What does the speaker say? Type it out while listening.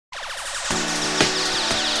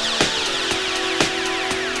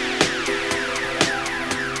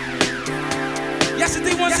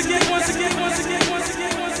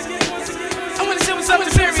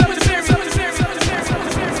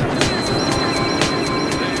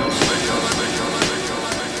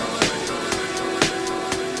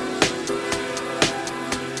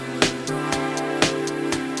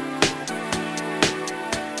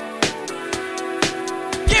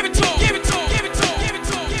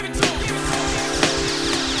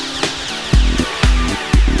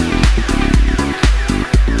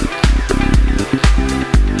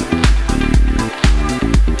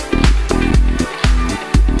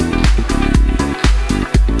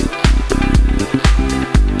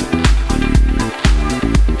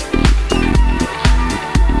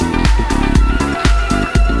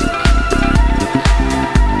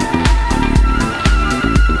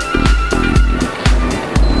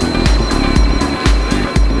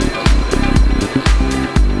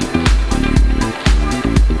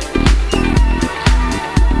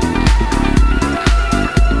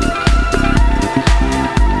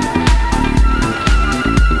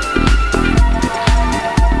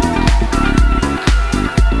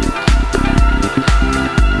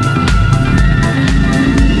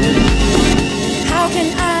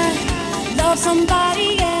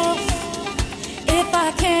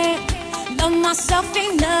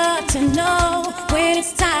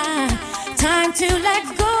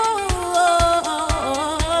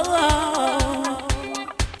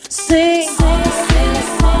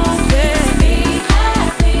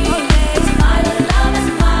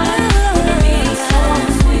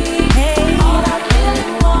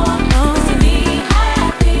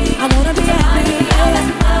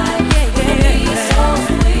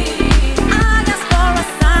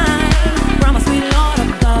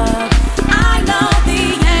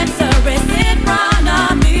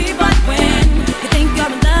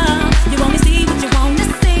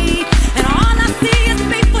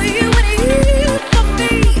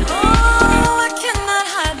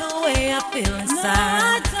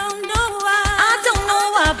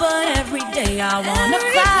day I wanna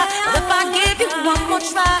cry. But if I give you one more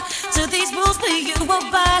try, to these rules will you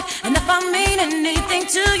abide? And if I mean anything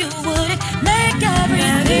to you, would it make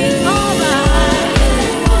everything alright?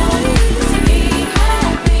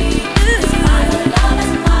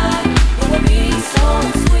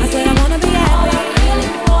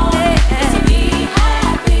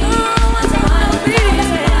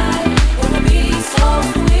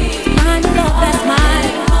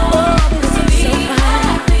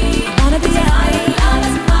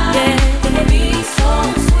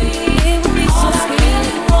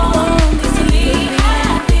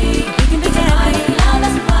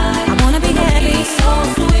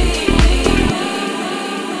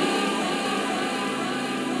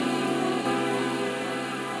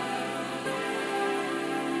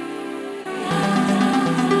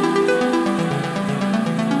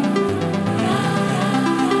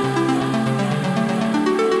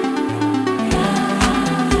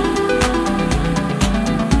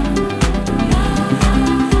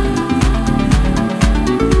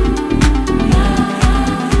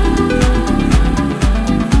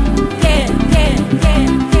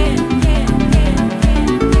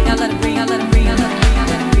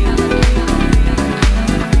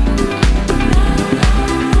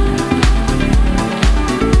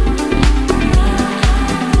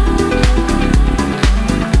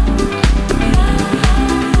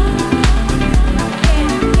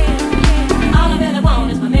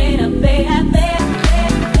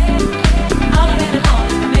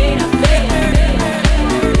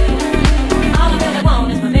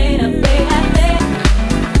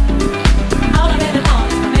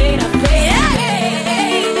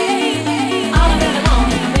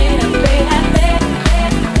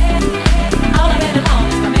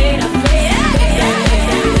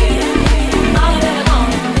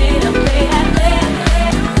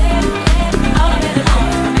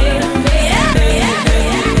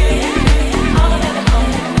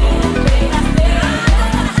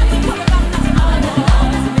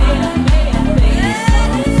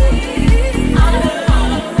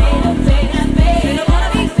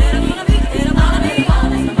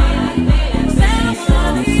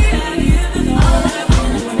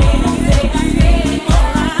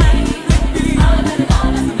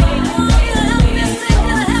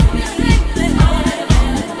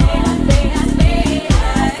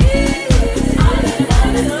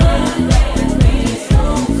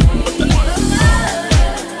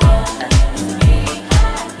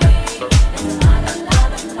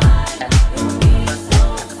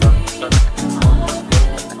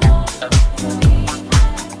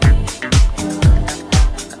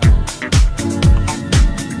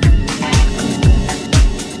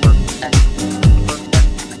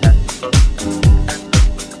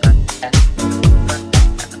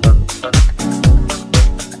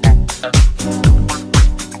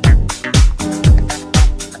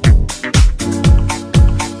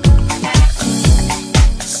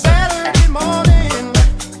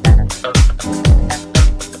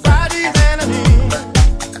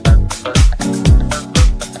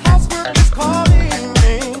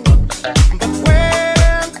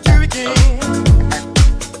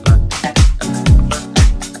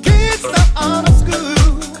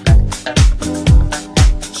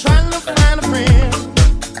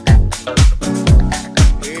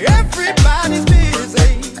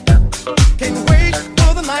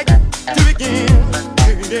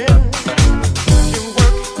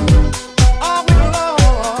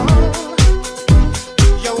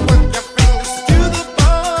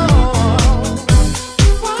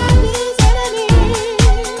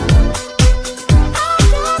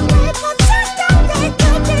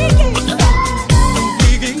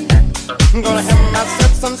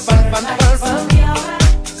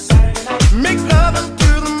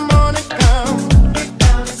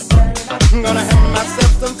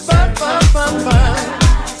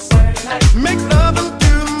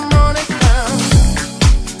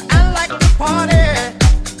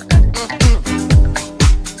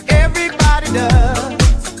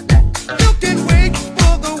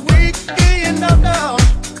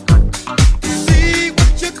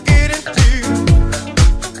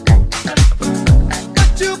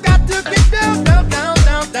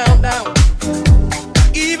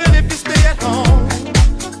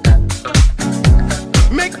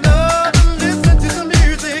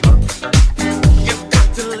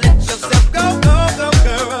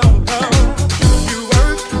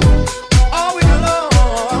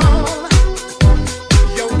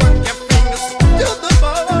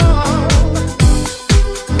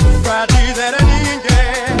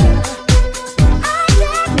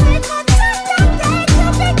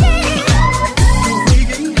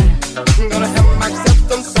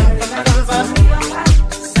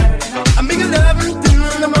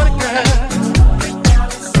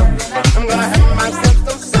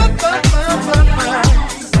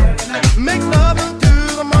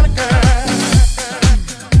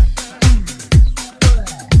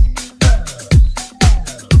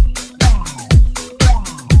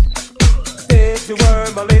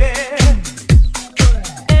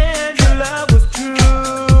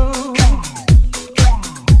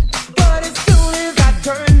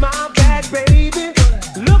 baby,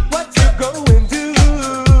 look what you're going to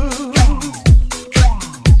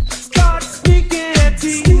start speaking at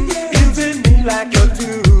tea, using me like a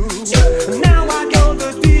tool. Now I know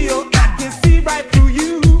the deal, I can see right through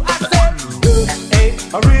you. I said, you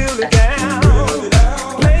ain't really down,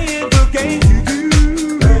 playing the games you do.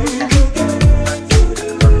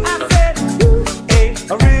 I said, you ain't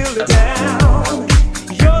really down,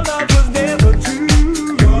 your love was never true.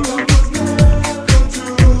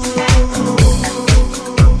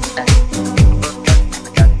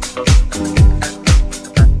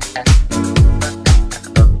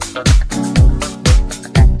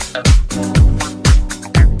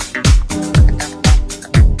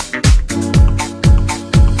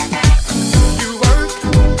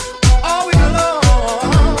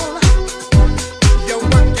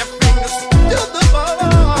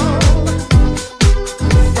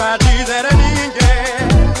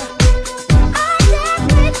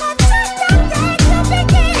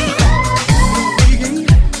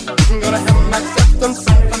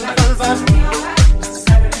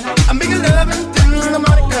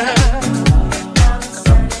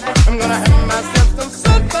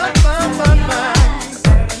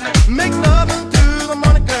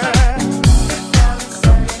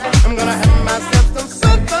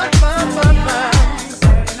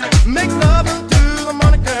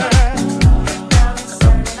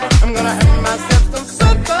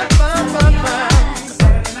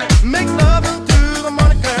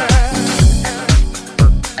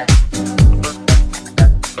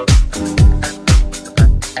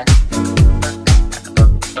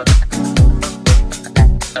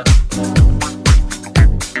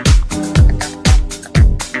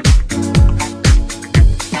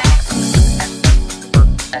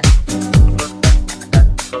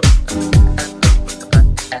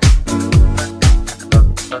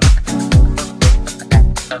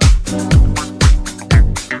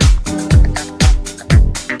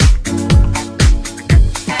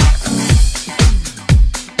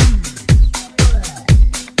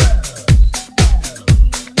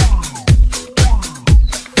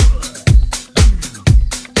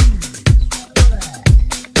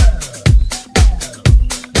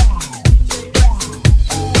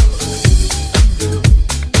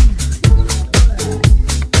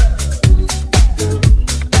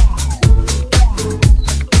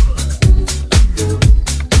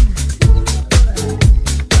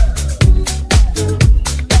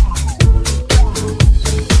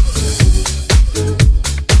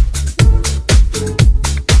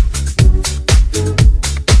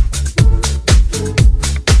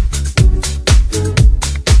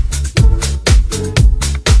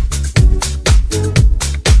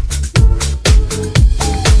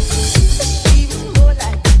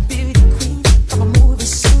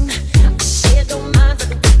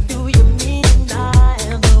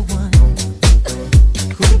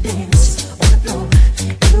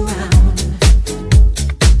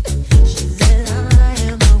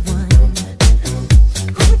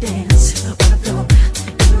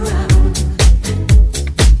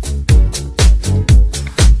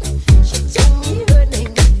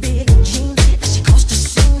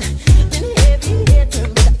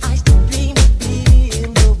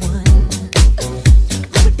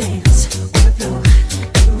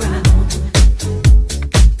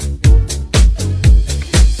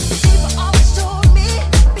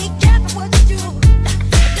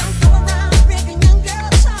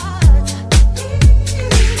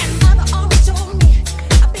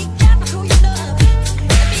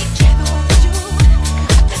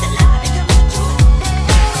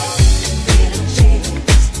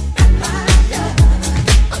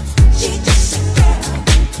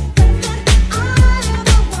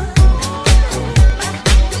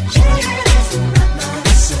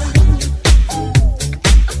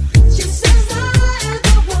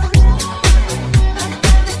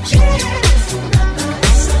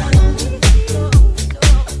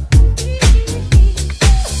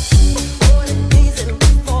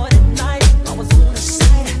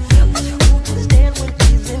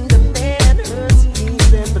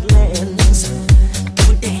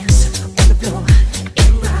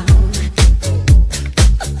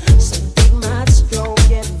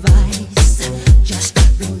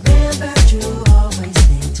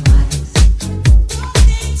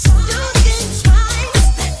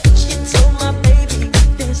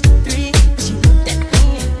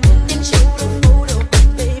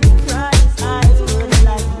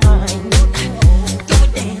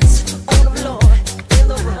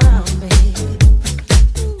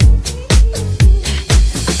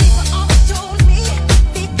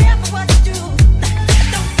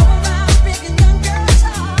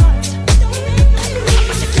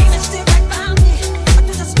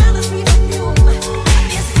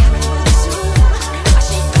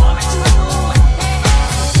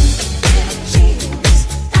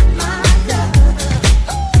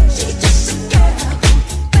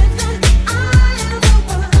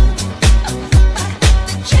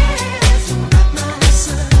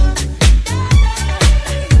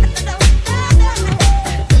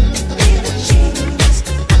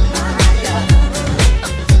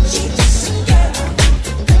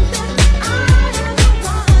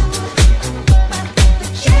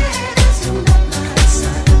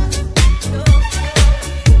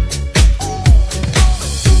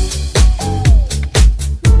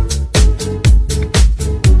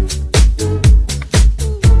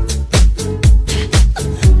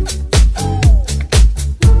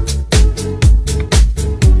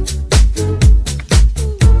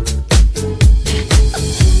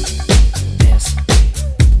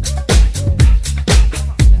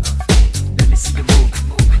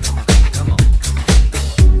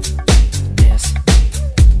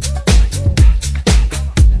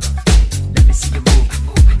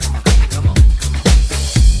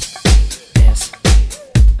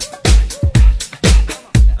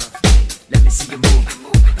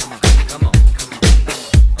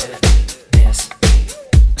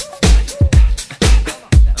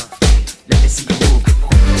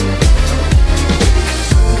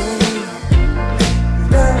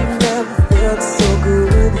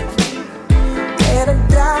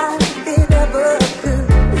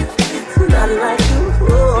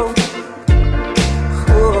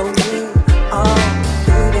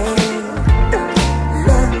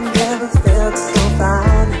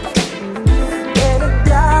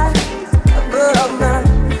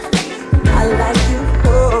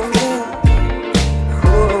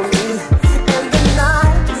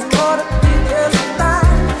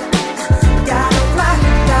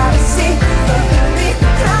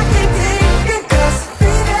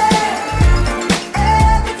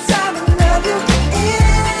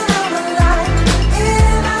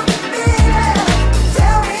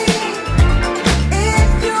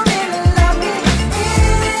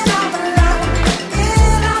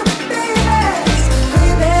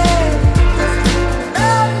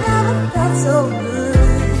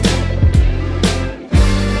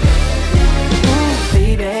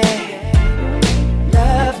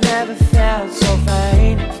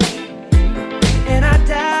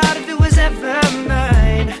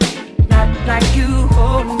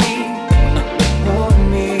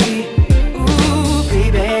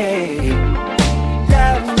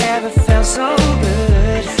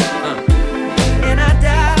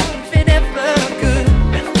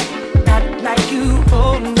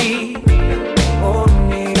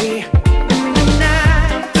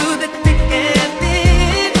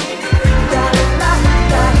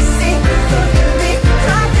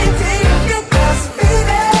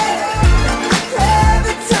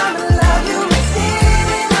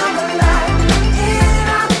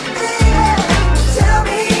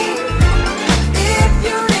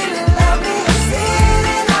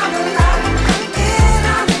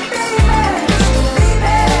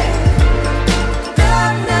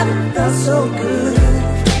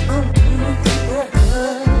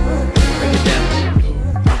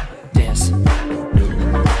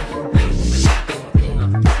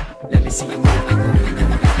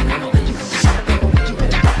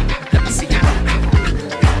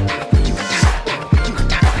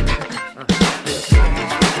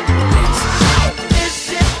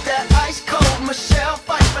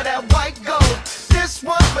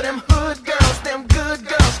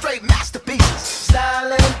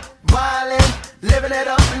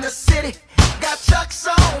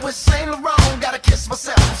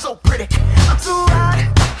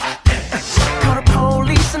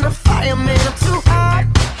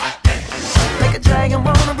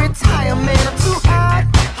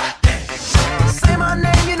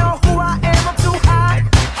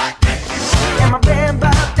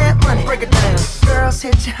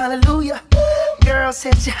 hit you hallelujah. Girls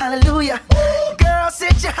hit you hallelujah. Girls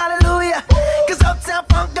hit you hallelujah. Cause Uptown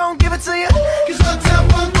Funk don't give it to you. Cause Uptown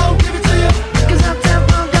Funk don't give it to you. Cause Uptown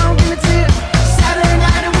Funk don't give it to you. Saturday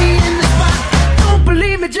night and we in the spot. Don't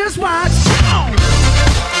believe me, just watch.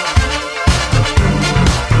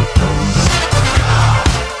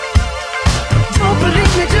 Don't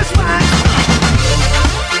believe me, just watch.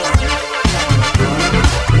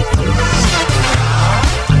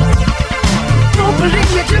 Don't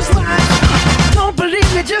believe me, just watch. Don't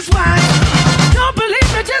believe me, just watch. Don't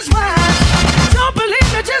believe me, just watch. Don't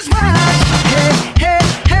believe me, just watch. Hey, hey,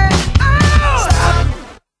 hey, oh! Stop.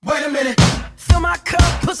 Wait a minute. Fill my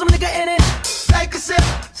cup, put some nigga in it. Take a sip,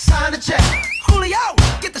 sign the check. Julio,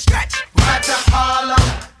 get the stretch. Right to Harlem,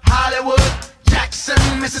 Hollywood, Jackson,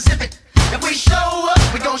 Mississippi. If we show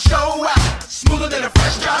up, we gon' show out. Smoother than a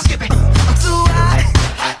fresh drop skipping. I'm too hot.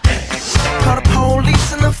 Call the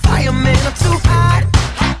police and the firemen. I'm too hot.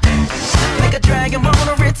 Make a dragon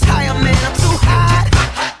wanna retire, man. I'm too hot.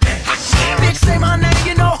 Bitch, say my name,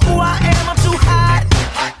 you know who I am. I'm too hot.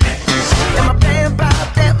 And my band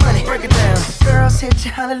bought that money. Break it down. Girls hit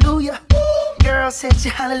you hallelujah. Girls hit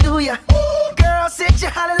you hallelujah. Girls hit you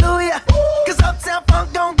hallelujah. Cause Uptown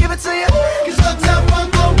Funk don't give it to you. Cause Uptown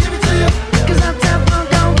Funk don't give it to you. Cause Uptown Funk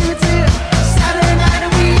don't give it to you. Saturday night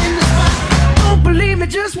and we in the spot. Don't believe me,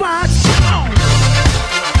 just watch.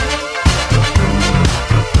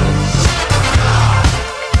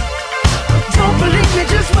 Don't believe me,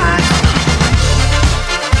 just watch.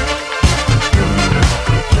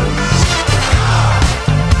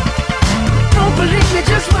 Don't believe me,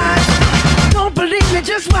 just watch. Don't believe me,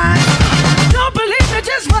 just watch. Don't believe me,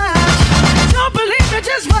 just watch. Don't believe me,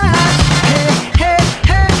 just watch. Hey, hey,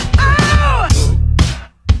 hey, oh!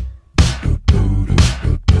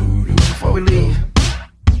 Before we leave,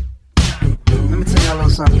 let me tell y'all a little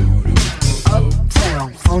something.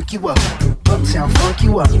 Uptown, funk you up. Uptown, funk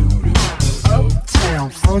you up. Uptown,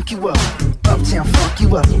 funk you up. Uptown, funk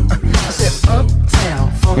you up. I said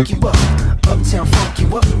Uptown, funk you up. Uptown, funk you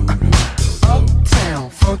up. Uptown,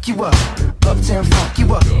 funk you up. Uptown, funk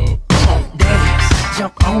you up. Come on, dance,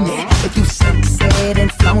 jump on it. If you succeed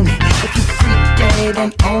and flown it. If you freak dead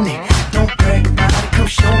and own it. Don't brag about it, come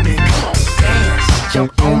show me. Come on, dance,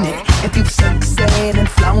 jump on it. If you succeed and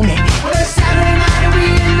flown it. Well, it's Saturday night and we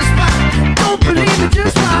in the spot. Don't believe it,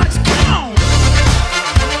 just watch. Come on.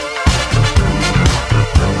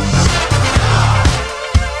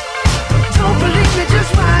 Don't believe me,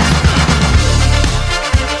 just watch.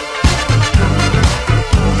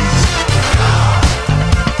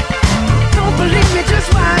 Don't believe me,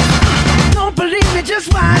 just watch. Don't believe me,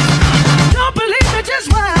 just watch. Don't believe me, just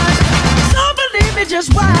watch. Don't believe me,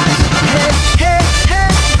 just watch. Hey, hey, hey,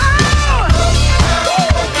 oh!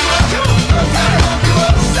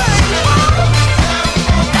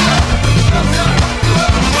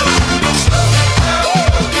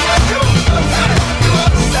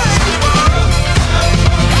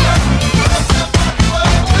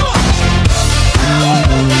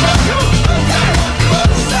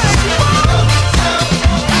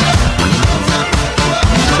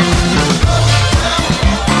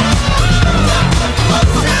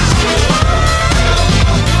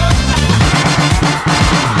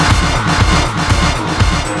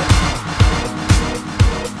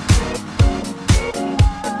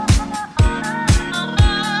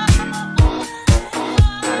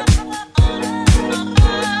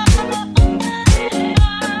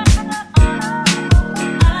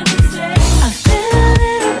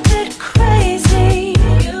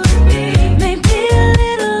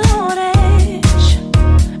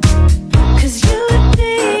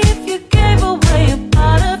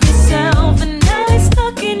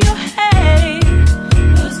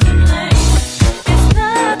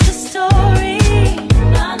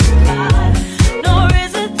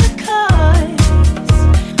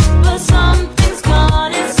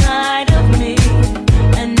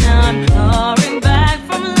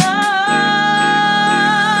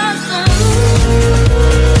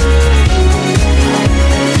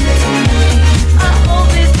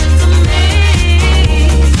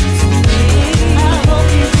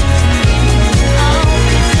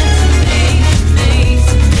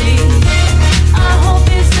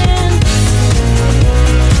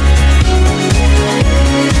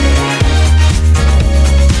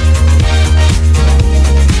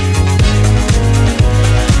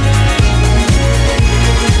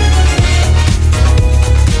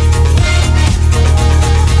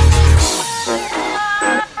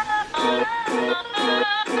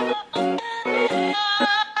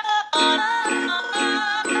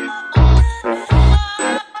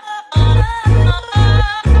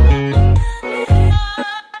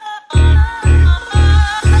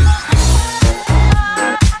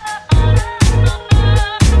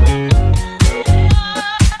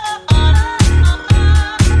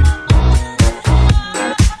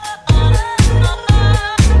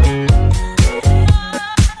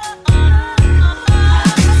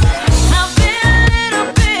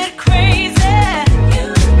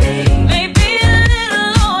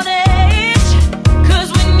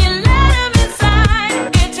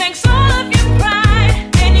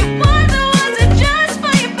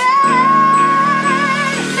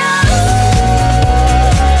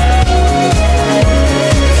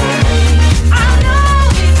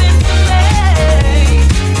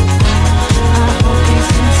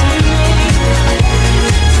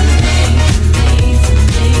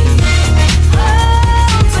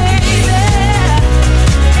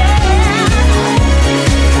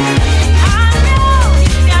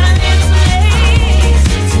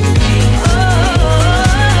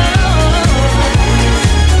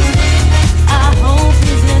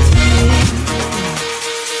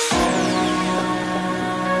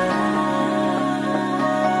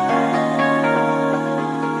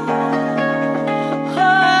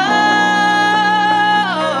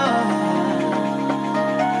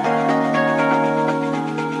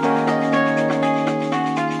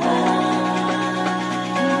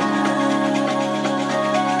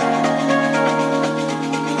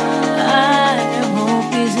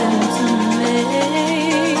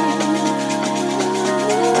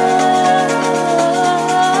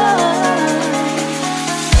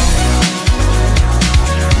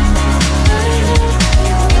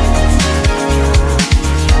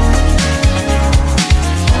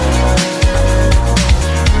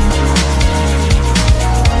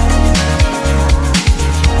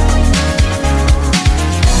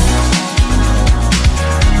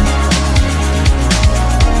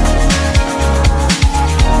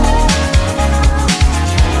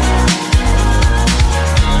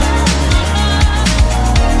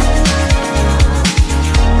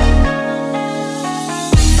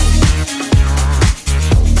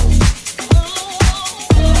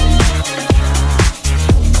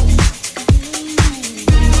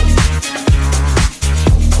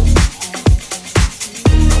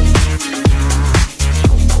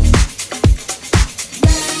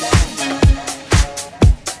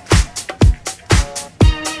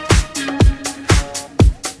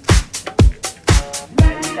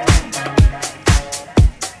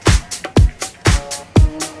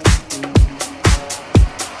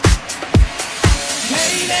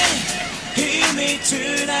 Lady, hear me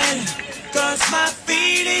tonight, 'cause my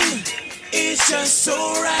feeling is just so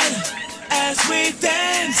right. As we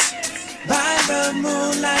dance by the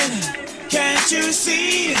moonlight, can't you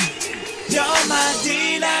see, you're my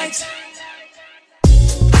delight.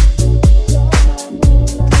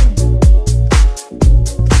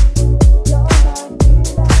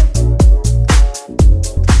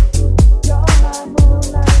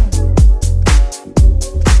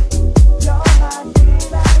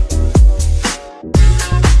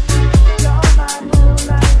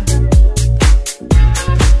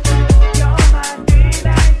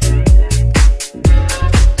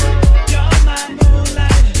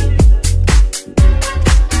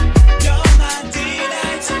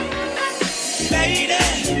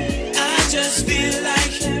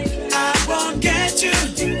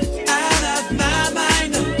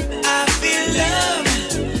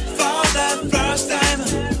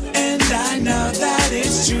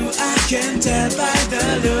 Can tell by the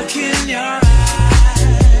look in your eyes.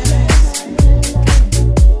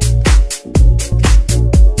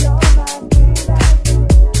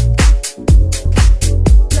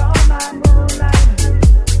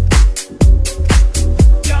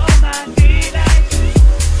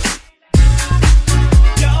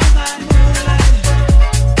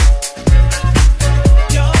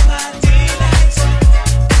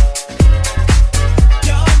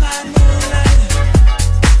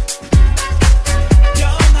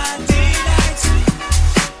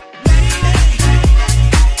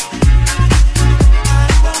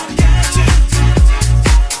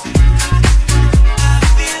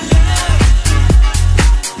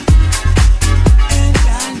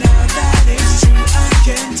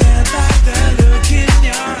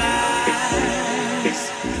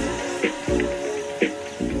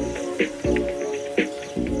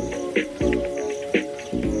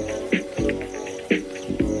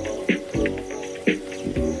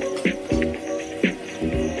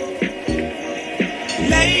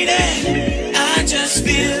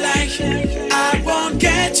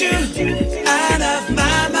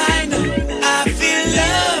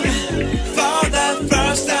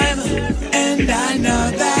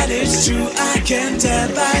 Can tell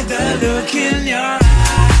by the look in your eyes.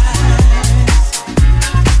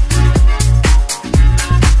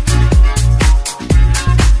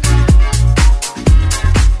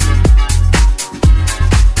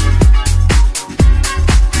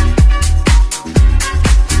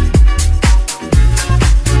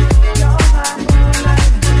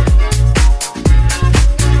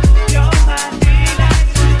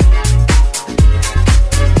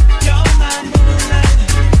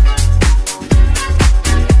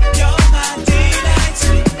 You're my delight.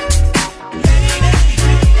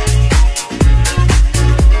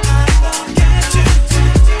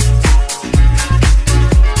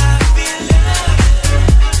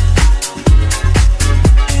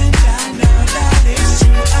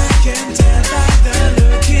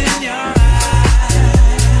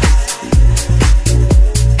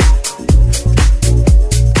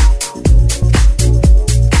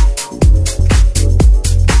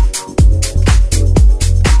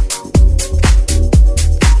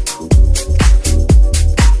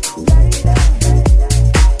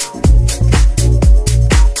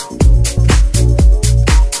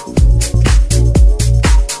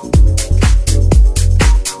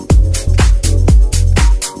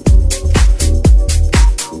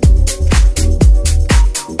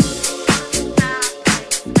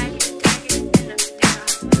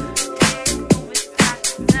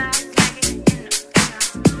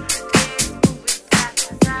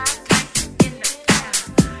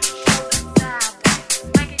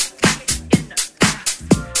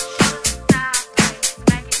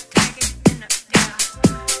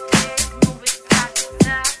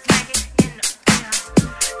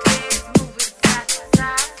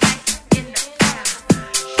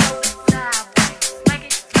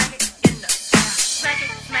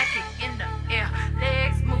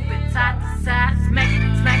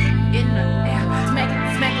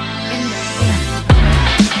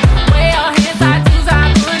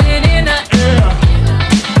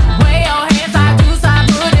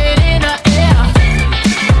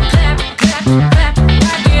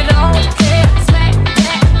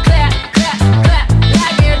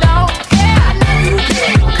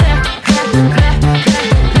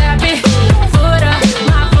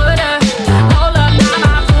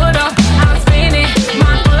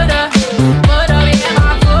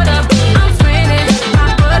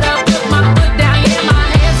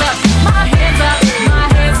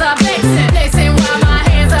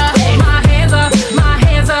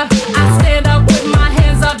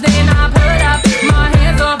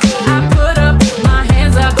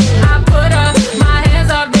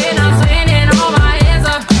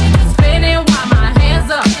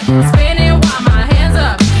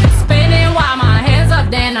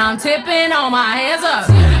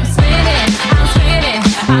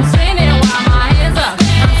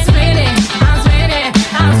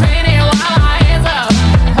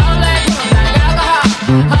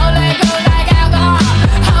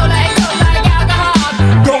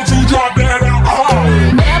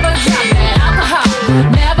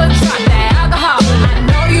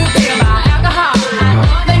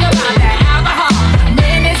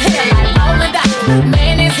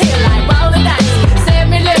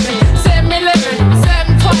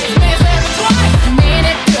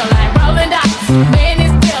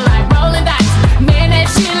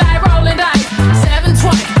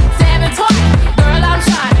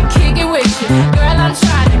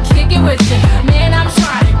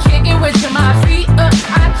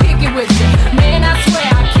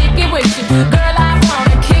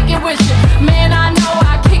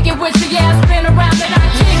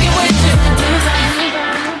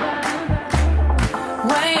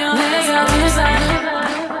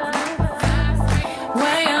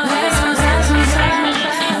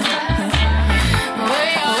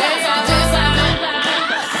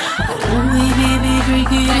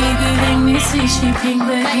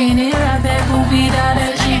 bikini, right that goofy,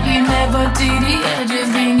 that cheeky, never TD,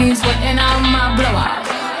 just bringing sweating on my blowout,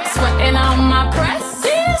 sweating on my press. See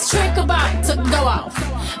this trick about to go off.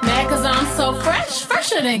 Mad cause I'm so fresh,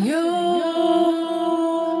 fresher than you,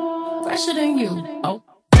 fresher than you. Oh.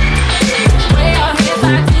 Way your hands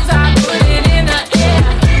I do, I put it in the air.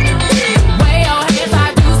 Way your hands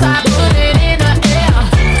I do, I put it in the air.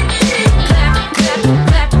 Clap, clap,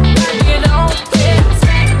 clap, clap, you don't care.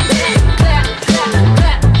 Clap, clap,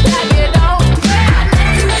 clap, clap, clap, you don't care.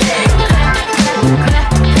 Clap, clap,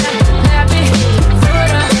 clap, clap it.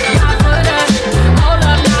 Foot up, my foot up. Hold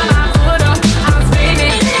up, now my foot up. I'm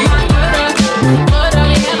spinning, my foot up. Foot up,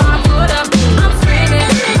 yeah, my foot up. I'm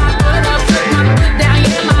spinning, my foot up. Put my foot down, yeah.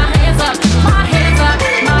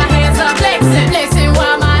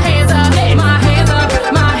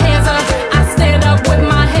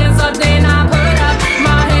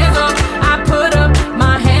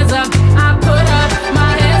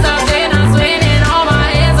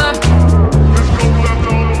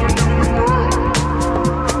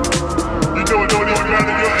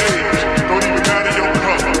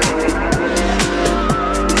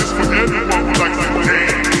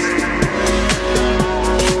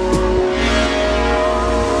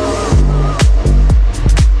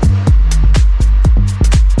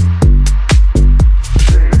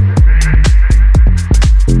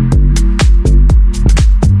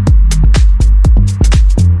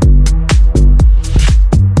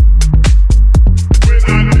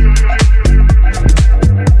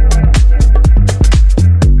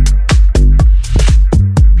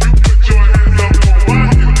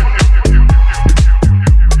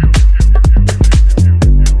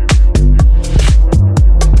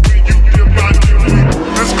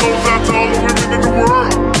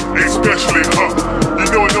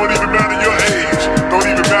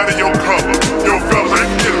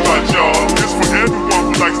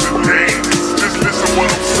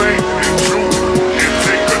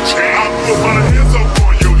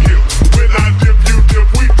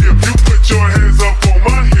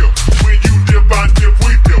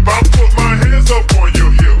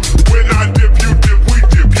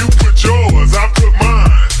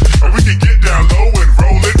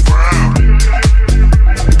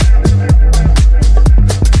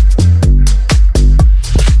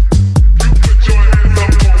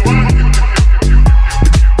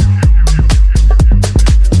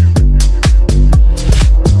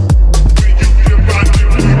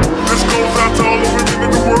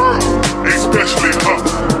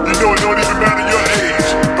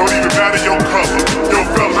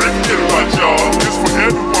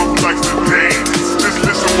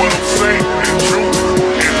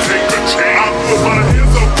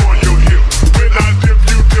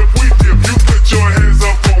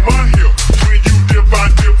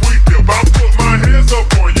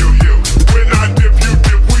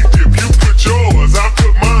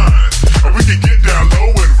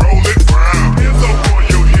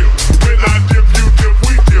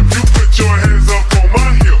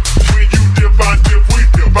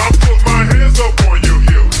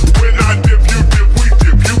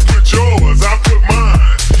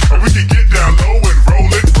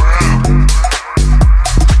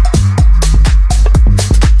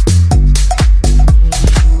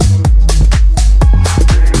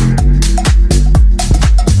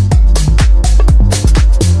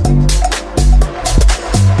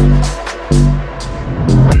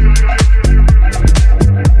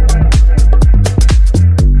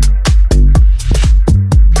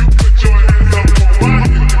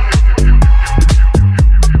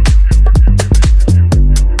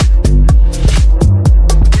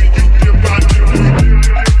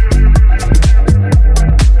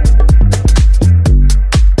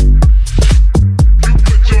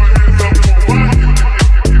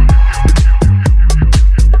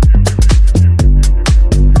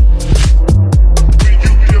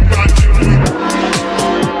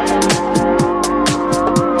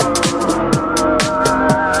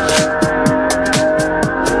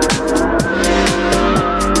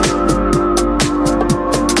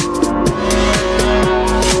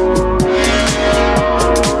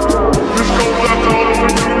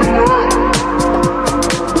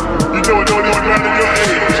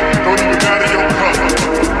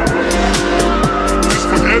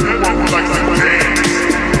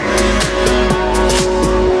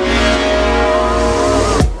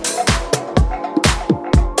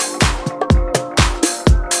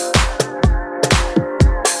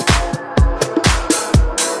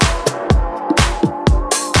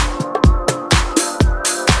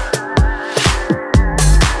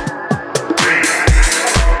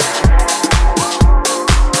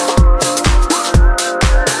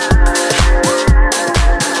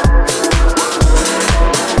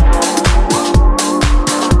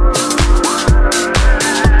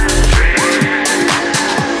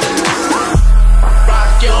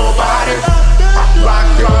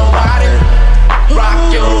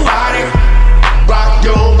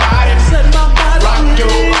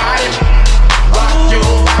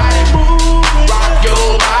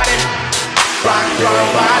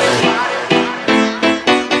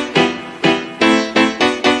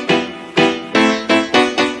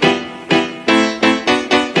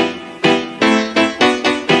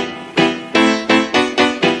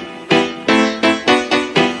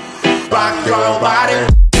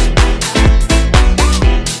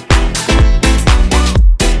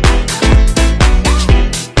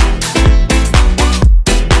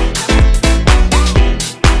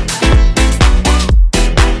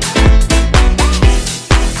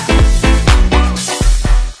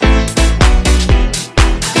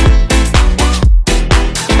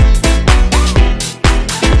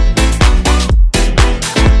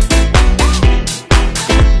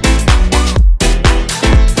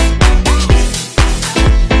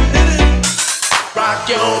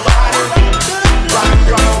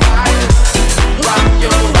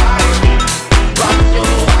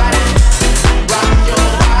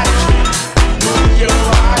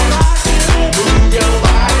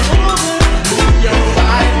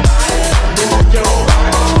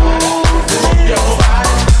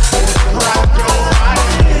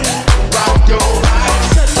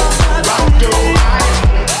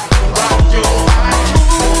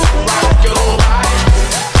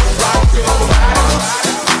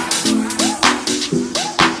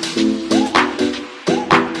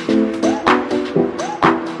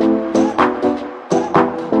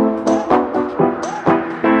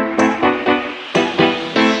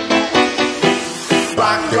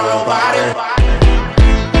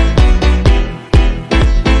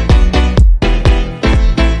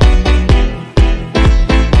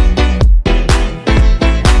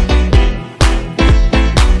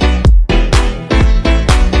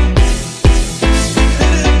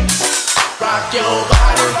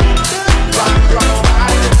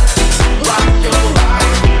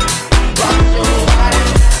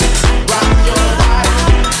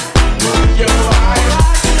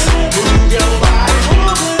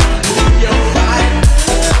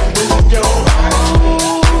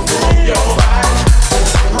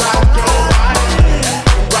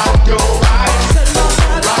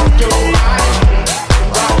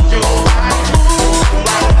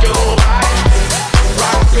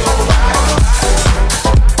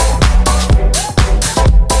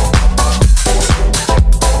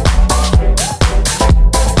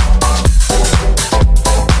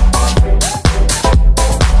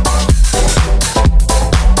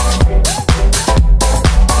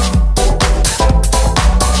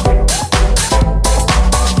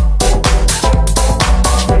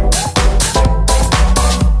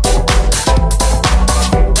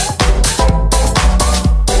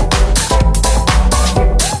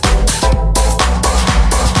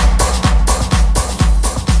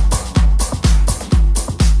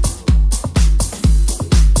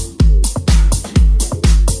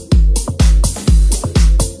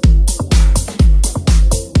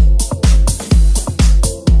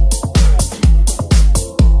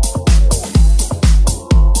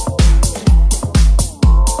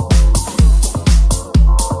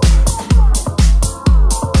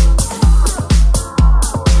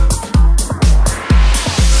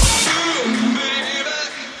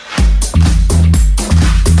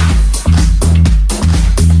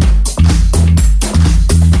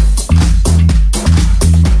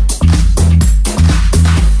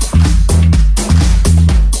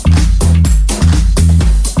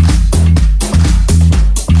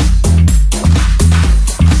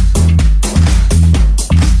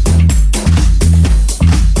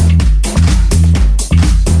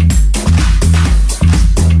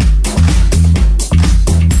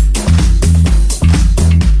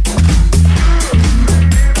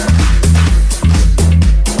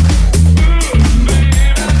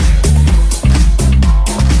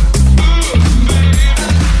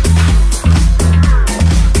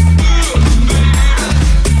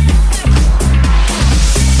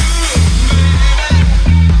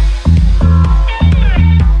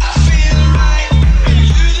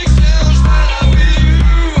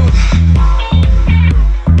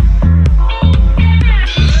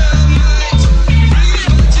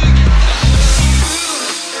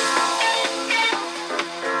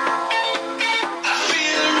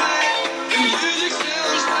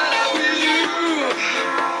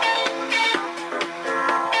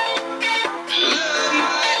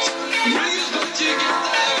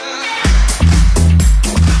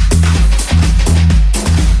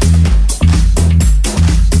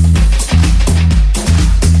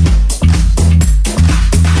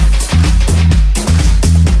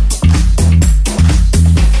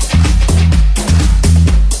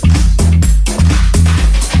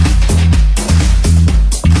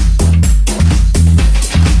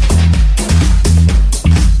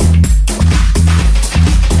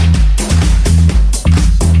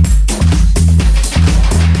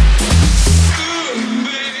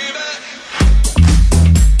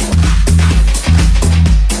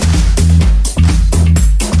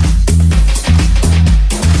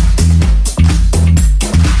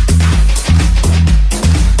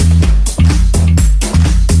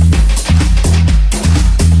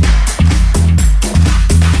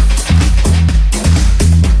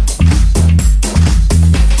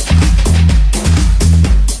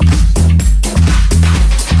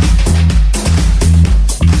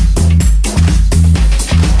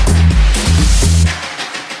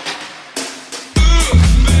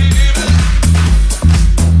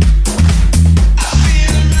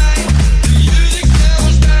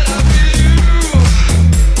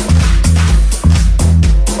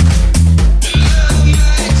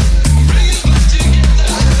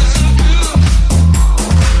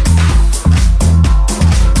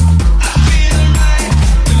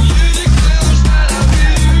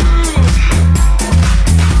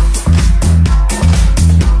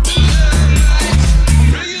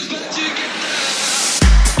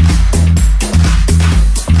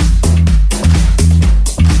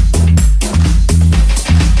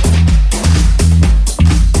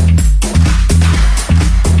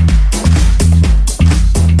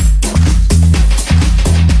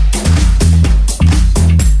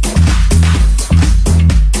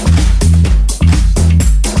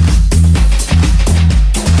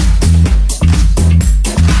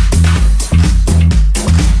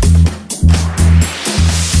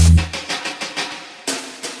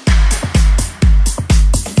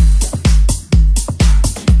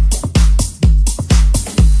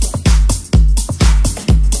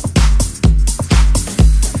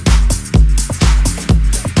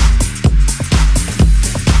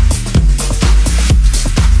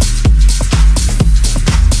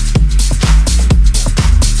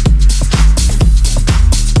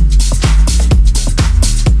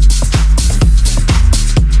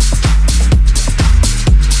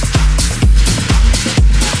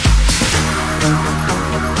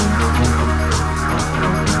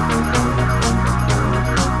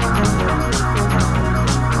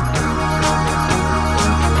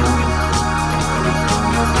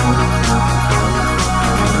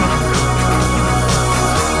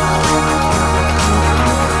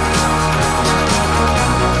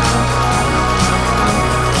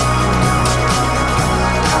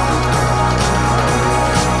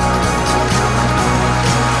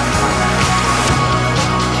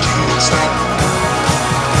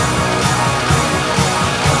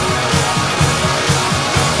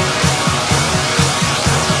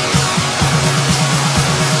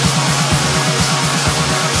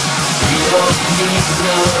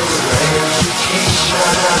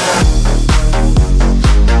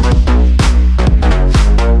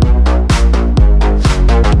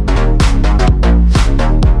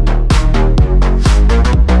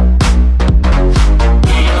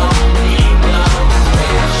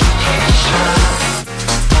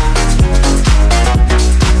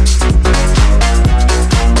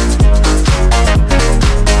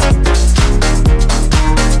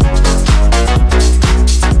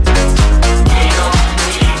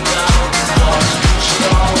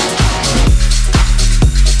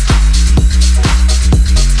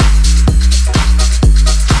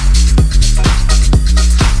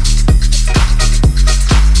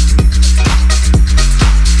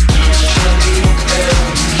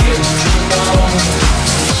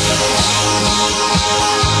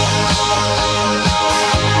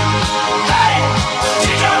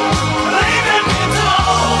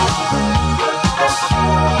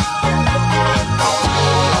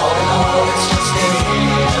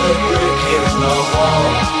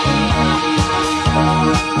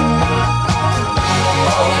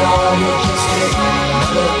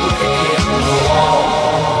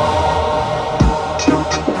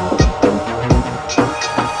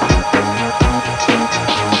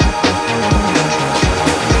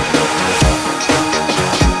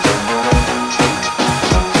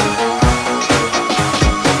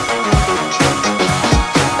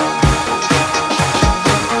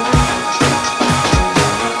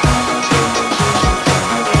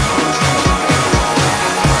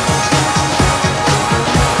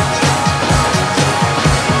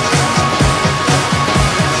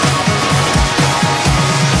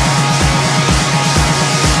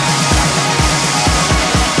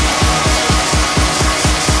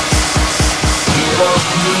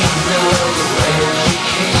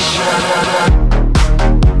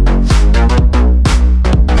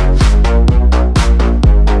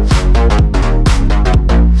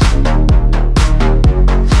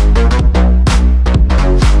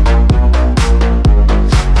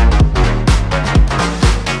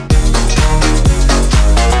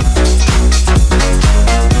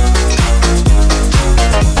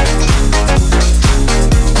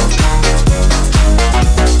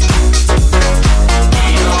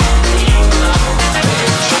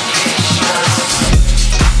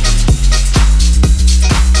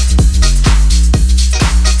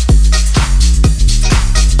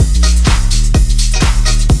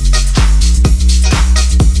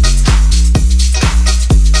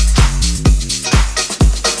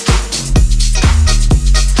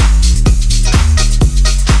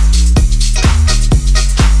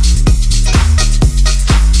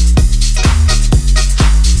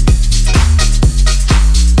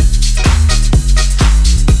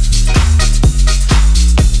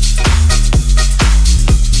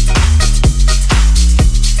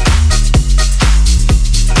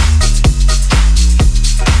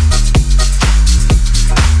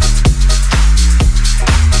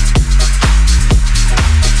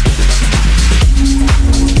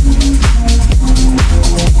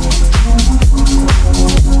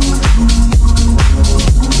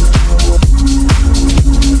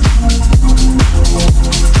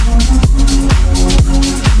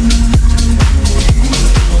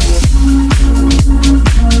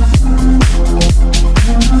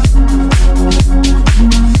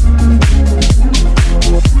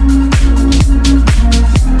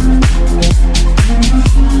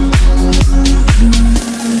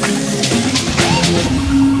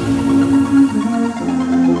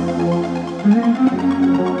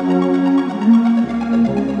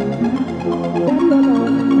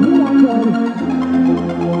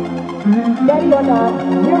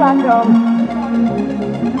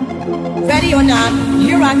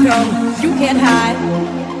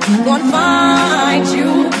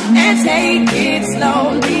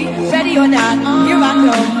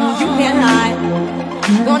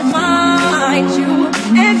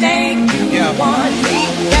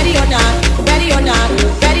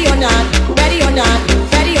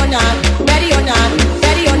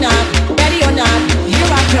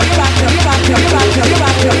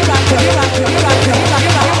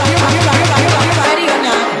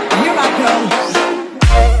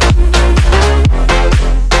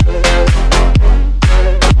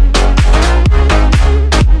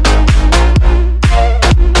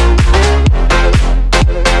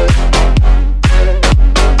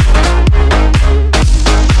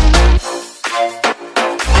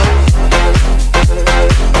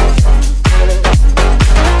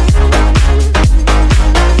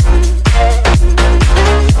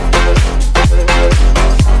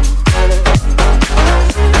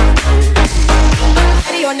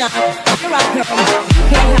 Here I come.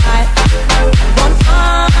 can't hide. Gonna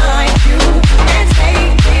find you and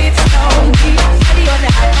take it slowly. Ready or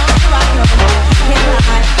not, here I come. Can't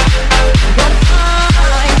hide. Gonna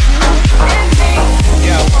find you and make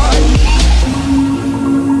you want me.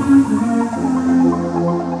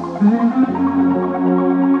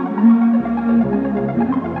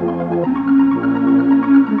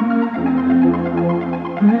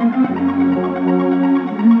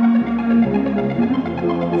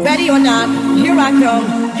 Ready or not, here I come,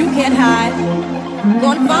 you can't hide.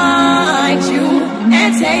 Gonna find you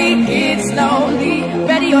and take it slowly.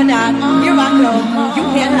 Ready or not, here I come, you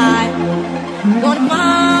can't hide. Gonna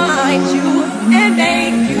find you and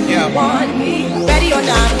make you want me. Ready or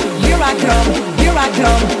not, here I come, here I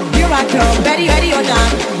come, here I come. Ready or not,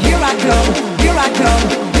 here I come, here I come,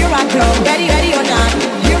 here I come. Ready or not,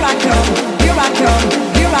 here I come, here I come,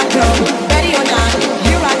 here I come. Ready or not,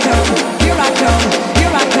 here I come, here I come,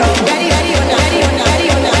 here I come. Ready or not, ready or not, ready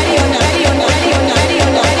or not, ready or not, ready or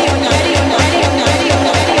not, ready or not, ready or not, ready or not, ready or not,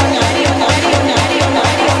 ready or not, ready or not, ready or not, ready or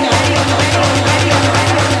not, ready or not, ready or not, ready or not,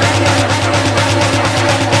 ready or not.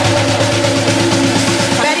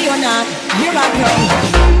 Ready or not, here I come.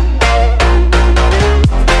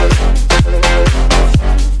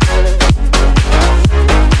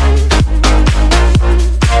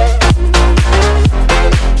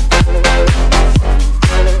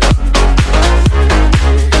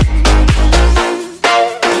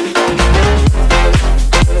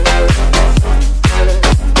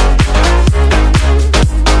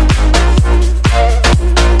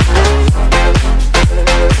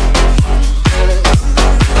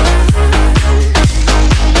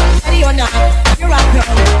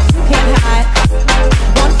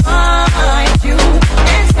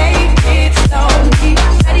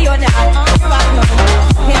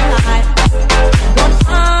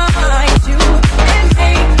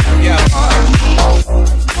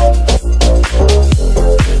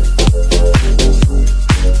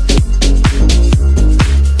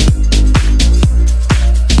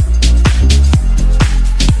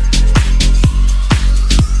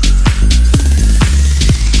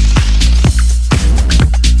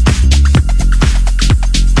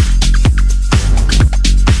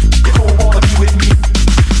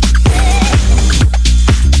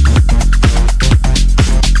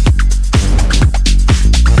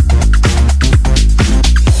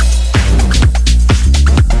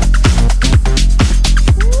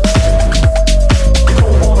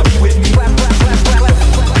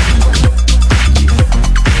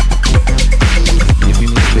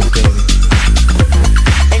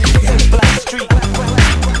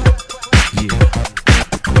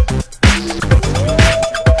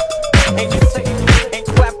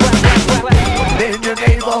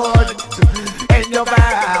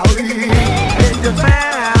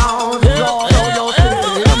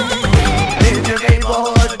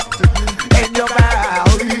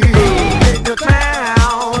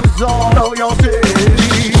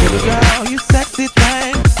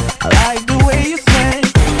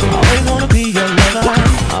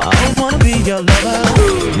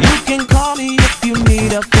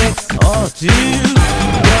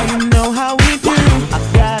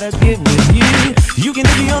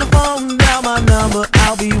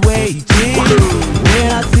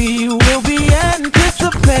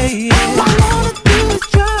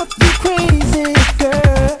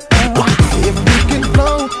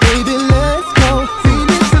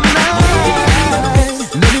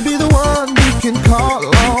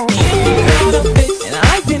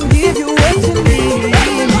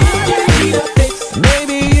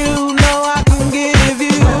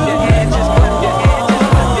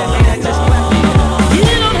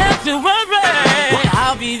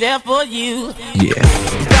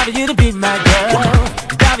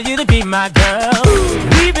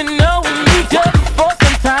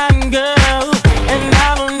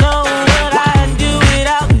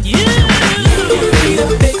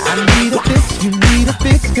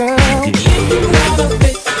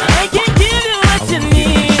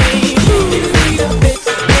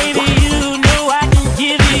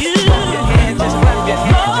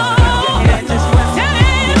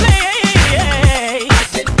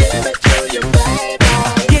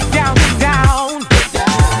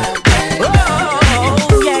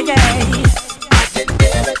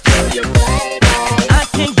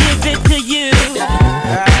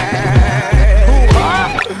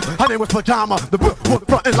 Pajama, the book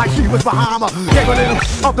frontin' like she was Bahama. Gave a little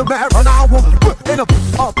of the marijuana, in a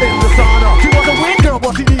up in the sauna. She was a wing girl,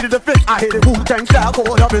 but she needed a fix. I hit it Wu-Tang style,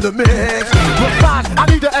 caught up in the mix. Besides, I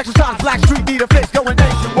need to exercise. Blackstreet need a fix, going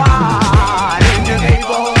nationwide. In your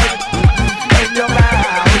neighborhood, in your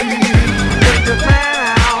valley, in your town.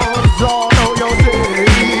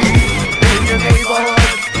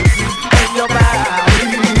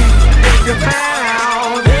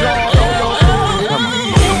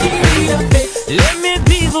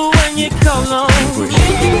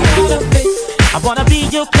 wanna be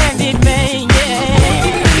your candy man,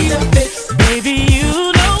 yeah. Baby,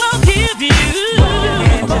 you know I'll give you.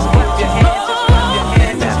 Just clap your hands, just clap your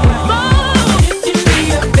hands, just clap your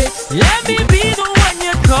hands. Let me be the one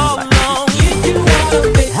you call on.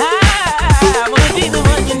 I wanna be the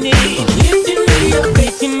one you need. We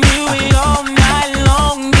can do it all night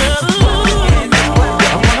long, girl. I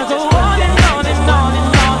wanna go on and on and on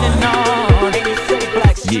and on and on.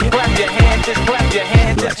 Yeah. Clap your hands, just clap your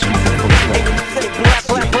hands. Clap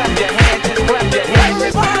your hands, just clap your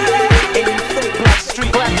hands.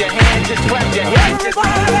 Blackstreet, clap your hands, just clap your hands.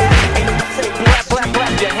 Clap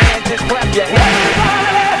your hands, just clap your hands.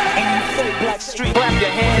 Blackstreet, clap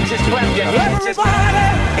your hands, just clap your hands.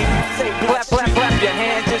 Clap your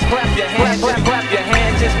hands, just clap your hands. Clap your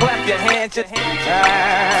hands, just clap your hands. Clap your hands,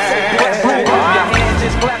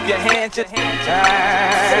 just clap your hands. Clap your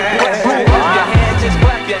hands, just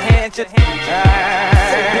clap your hands. Clap your hands,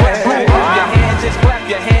 just clap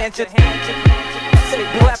your hands. Clap your hands, just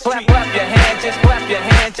clap your hands. Just clap your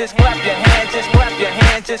hands, just clap your hands. Just clap your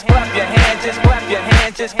hands, just clap your hands. Just clap your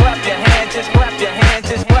hands, just clap your hands. Just clap your hands,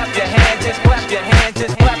 just clap